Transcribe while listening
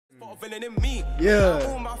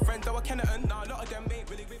Yeah.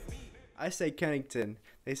 I say Kennington.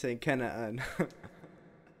 They say Kenna.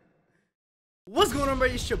 What's going on,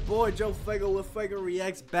 buddy? It's your boy Joe Fuego with Fuego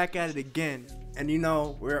Reacts, back at it again. And you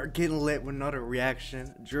know, we're getting lit with another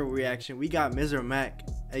reaction, drill reaction. We got MIZORMAC,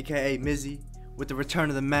 aka Mizzy, with the return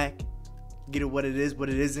of the Mac. Get it what it is, what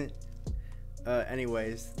it isn't.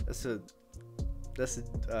 Anyways, that's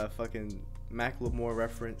a fucking Macklemore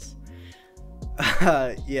reference.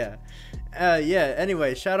 Yeah.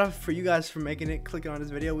 Anyway, shout out for you guys for making it, clicking on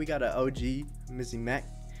this video. We got an OG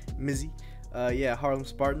Mizzy. Yeah, Harlem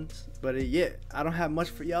Spartans. But yeah, I don't have much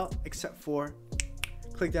for y'all except for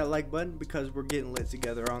click that like button because we're getting lit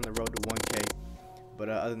together on the road to 1K. But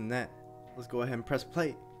other than that, let's go ahead and press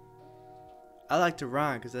play. I like to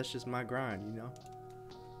rhyme because that's just my grind, you know.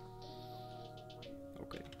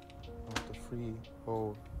 Okay. After 3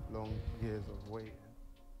 whole long years of waiting.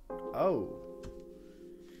 Oh,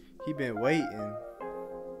 he been waiting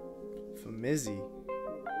for Mizzy.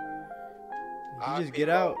 Did he just get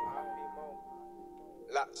out?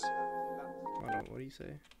 Hold on, what do you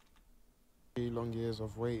say? 3 long years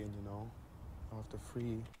of waiting, you know. After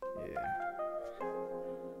 3.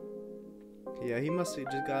 Yeah, he must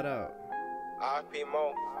have just got out.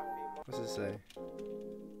 What's it say?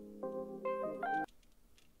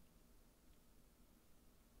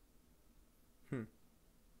 I'm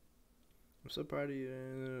so proud of you.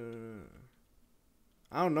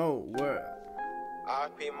 I don't know where.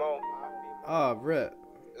 Ah, Rip.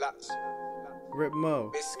 Rip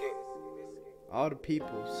Mo. All the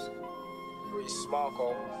peoples.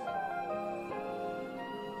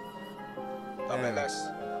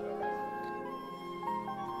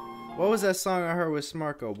 What was that song I heard with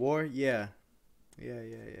Smarko? War? Yeah.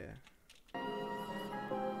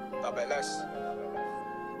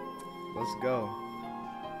 Let's go.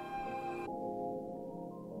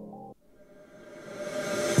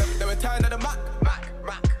 The return of the Mac.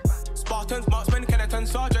 Spartans, marksmen, Kennington,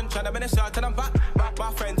 sergeant, trying to minister till I'm back.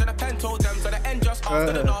 My friends in a pen told them to the end just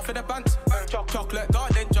after the north of the bands. Chocolate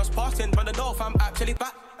garden just passing from the north, I'm actually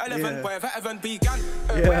back. 11, where veteran began.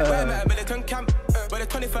 Where met a militant camp. Where the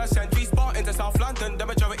 21st century Spartans in South London, the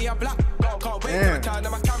majority are black. Can't wait to return to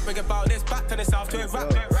my camp, bring about this back to the south to Iraq.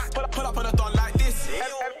 Pull up on a don like this.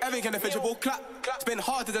 Every individual clap. It's been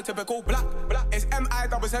hard as a typical black. It's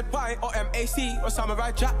MIZY or MAC or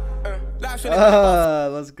Samurai Jack.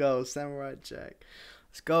 Let's go, Samurai Jack.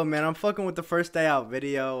 Let's go, man. I'm fucking with the first day out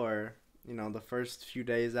video, or you know, the first few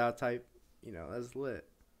days out type. You know, that's lit.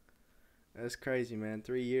 That's crazy, man.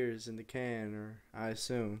 3 years in the can, or I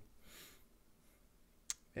assume.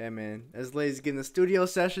 Yeah, man. That's lit. He's getting the studio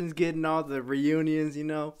sessions, getting all the reunions, you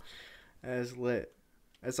know. That's lit.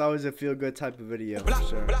 It's always a feel-good type of video, for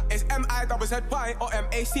sure. It's MIZY or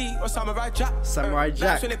MAC or Samurai Jack. Samurai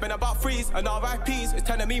Jack. It's been about freeze and RIPs. It's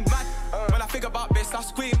telling me mad. When I think about this, I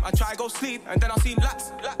scream. I try to go sleep and then I see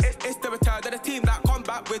lats. It's the return of the team that come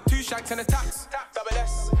back with 2 shanks and attacks. Double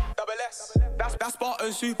S. That's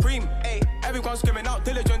Spartan Supreme. Ay, everyone's screaming out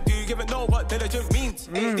diligent. Do you even know what diligent means?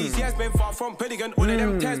 These years been far from brilliant. All of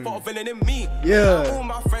them tears but a villain in me. Yeah. All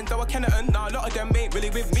my friends that were Kennington, now a lot of them ain't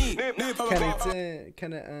really with me.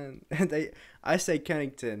 Kennington. I say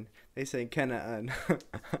Kennington. They say Kenna.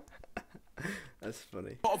 That's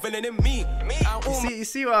funny. You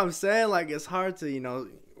see what I'm saying? Like, it's hard to, you know,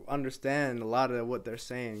 understand a lot of what they're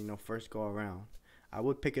saying, you know, first go around. I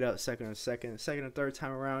would pick it up second or third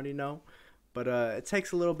time around, you know. But it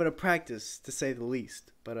takes a little bit of practice, to say the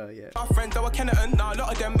least. But yeah. My friends that were Kennington, now a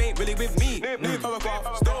lot of them ain't really with me. New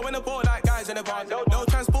paragraph, still in the ball like guys in the bar. No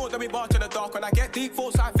transport, let me barge in the dark. When I get deep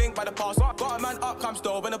thoughts, I think by the past. Got a man up, come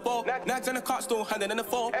still in the ball. Nags in the cut, still handing in the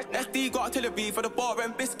fall. SD got artillery for the bar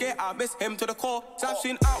and biscuit. I miss him to the core.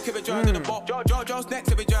 Samson out, keep it journed in the ball. Jojo's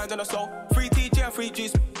next, if it journed in the soul. 3 TG and 3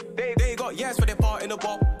 Gs. They got yes for their part in the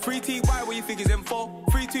ball. 3 TY, what you think is in for?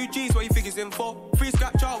 3 2 Gs, what you think is in for? 3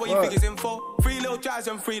 scratch jar, what you think is in for? 3 little jazz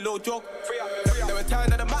and 3 little joke. The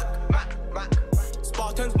return of the Mac.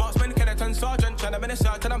 Spartans, marksmen, Kennington, sergeant, trying to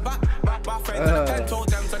minister till I'm back. My friends in the pen told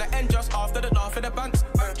them to the end just after the north of the bands.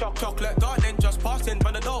 Chocolate garden just passing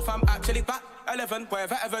from the north, I'm actually back. 11, where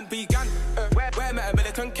veteran began. Where met a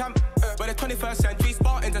militant camp. Where the 21st century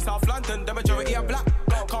Spartans in South London, the majority are black.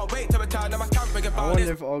 Can't wait to return to my camp, bring about this. I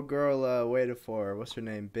wonder if old girl waited for her. What's her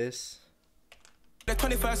name? Biss? The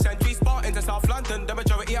 21st century Spartans in South London, the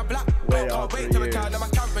majority are black. Can't wait to return to my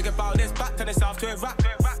camp, bring about this back to the south to Iraq.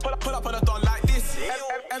 Pull up on a don like this.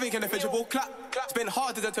 every individual clap. Spin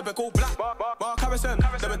hard as a typical black. Mark Harrison,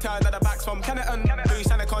 the return of the backs from Kenneton. 3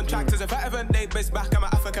 signing contracts as a veteran. They miss back, I'm an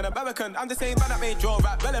African American. I'm the same man that made draw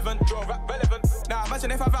rap relevant. Now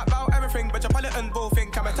imagine if I rap about everything, Metropolitan will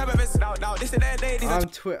think I'm a terrorist. Now this is their ladies.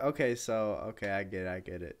 Okay, I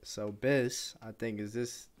get it. So Biz, I think, is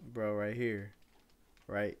this bro right here,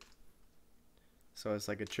 right? So it's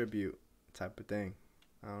like a tribute type of thing.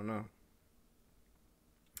 I don't know.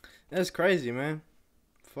 That's crazy, man.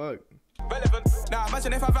 Fuck. Relevant. Now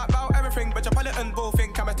imagine if I rap about everything, Metropolitan will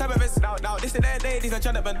think I'm a terrorist. Now this is their ladies and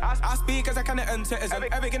gentlemen. I speak as a Canadian citizen.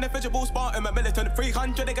 Every individual Spartan, a militant.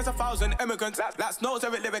 300 against 1,000 immigrants. That's notes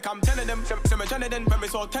every lyric I'm telling them. Some adrenaline when we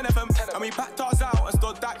saw 10 of them. And we packed ours out and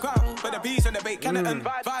stood that ground. But the bees and the bait Canadian.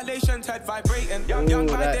 Violations head vibrating. Young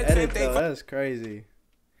that edit though, that's crazy.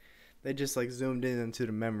 They just like zoomed in into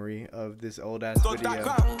the memory of this old ass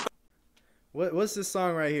video. What's this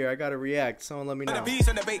song right here? I gotta react. Someone let me know. The bees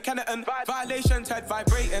and the bait Canadian. Violations head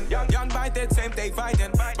vibrating. Young by dead, same day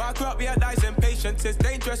fighting. But I grew up realizing patience is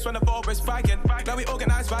dangerous when the ball is fighting. Now we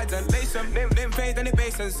organize rides and lace them. Didn't fade any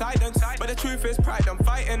bass and silence. But the truth is pride I'm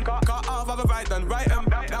fighting. Got out of other right and right them.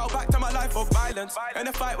 Now back to my life of violence. In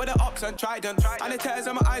a fight with the ops and trident. And the tears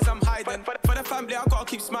in my eyes I'm hiding. For the family I gotta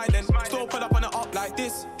keep smiling. Still pull up on the up like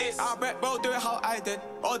this. I bet bro do it how I did.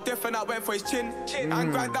 All different, I went for his chin.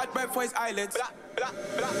 And granddad went for his eyelids.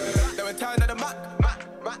 The return of the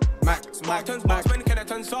Mac. Spartans, marksmen,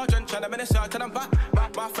 Kenneton, sergeant. Tryna minister till I'm back.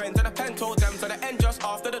 My friends in the pen told them to the end just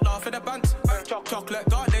after the laugh of the band. Chocolate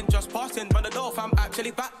darling, just passing by the door, I'm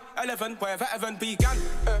actually back. 11, where veteran began.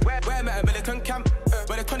 Where met a militant camp.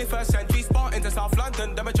 Where the 21st century Spartans in South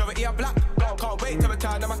London, the majority are black. Can't wait to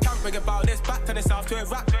return to my camp, bring about this back to the south to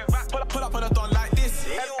Iraq. Pull up on a don like this.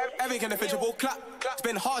 Every individual clap.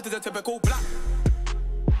 Spin hard as a typical black.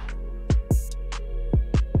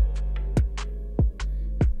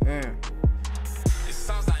 Man, It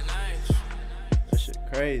sounds like nice. that shit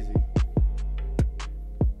crazy.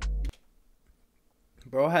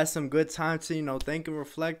 Bro had some good time to, you know, think and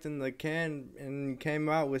reflect in the can, and came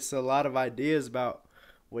out with a lot of ideas about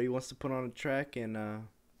what he wants to put on the track. And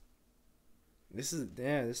this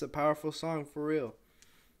is a powerful song for real.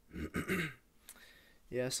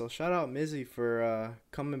 Yeah, so shout out Mizzy for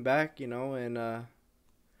coming back, you know, and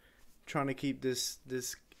trying to keep this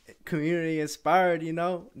community inspired, you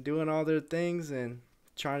know, doing all their things and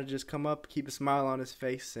trying to just come up, keep a smile on his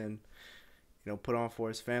face, and, you know, put on for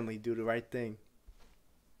his family, do the right thing.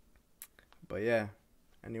 But yeah,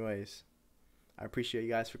 anyways, I appreciate you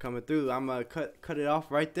guys for coming through. I'm gonna cut it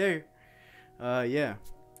off right there. Yeah,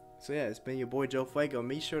 so yeah, it's been your boy Joe Fuego.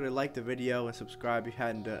 Make sure to like the video and subscribe if you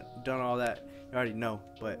hadn't done all that. You already know,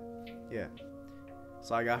 but yeah,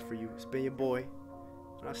 that's all I got for you. It's been your boy,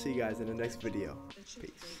 and I'll see you guys in the next video.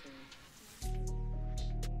 Peace.